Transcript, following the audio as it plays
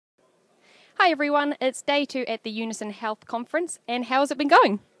Hi everyone, it's day 2 at the Unison Health Conference, and how has it been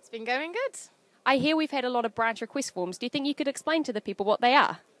going? It's been going good. I hear we've had a lot of branch request forms. Do you think you could explain to the people what they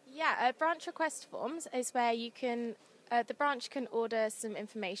are? Yeah, branch request forms is where you can, the branch can order some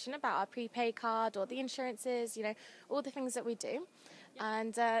information about our prepaid card or the insurances, all the things that we do.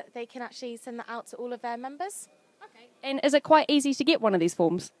 And they can actually send that out to all of their members. Okay. And is it quite easy to get one of these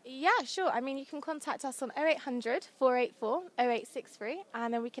forms? Yeah, sure. I mean, you can contact us on 0800 484 0863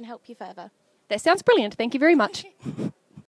 and then we can help you further. That sounds brilliant. Thank you very much.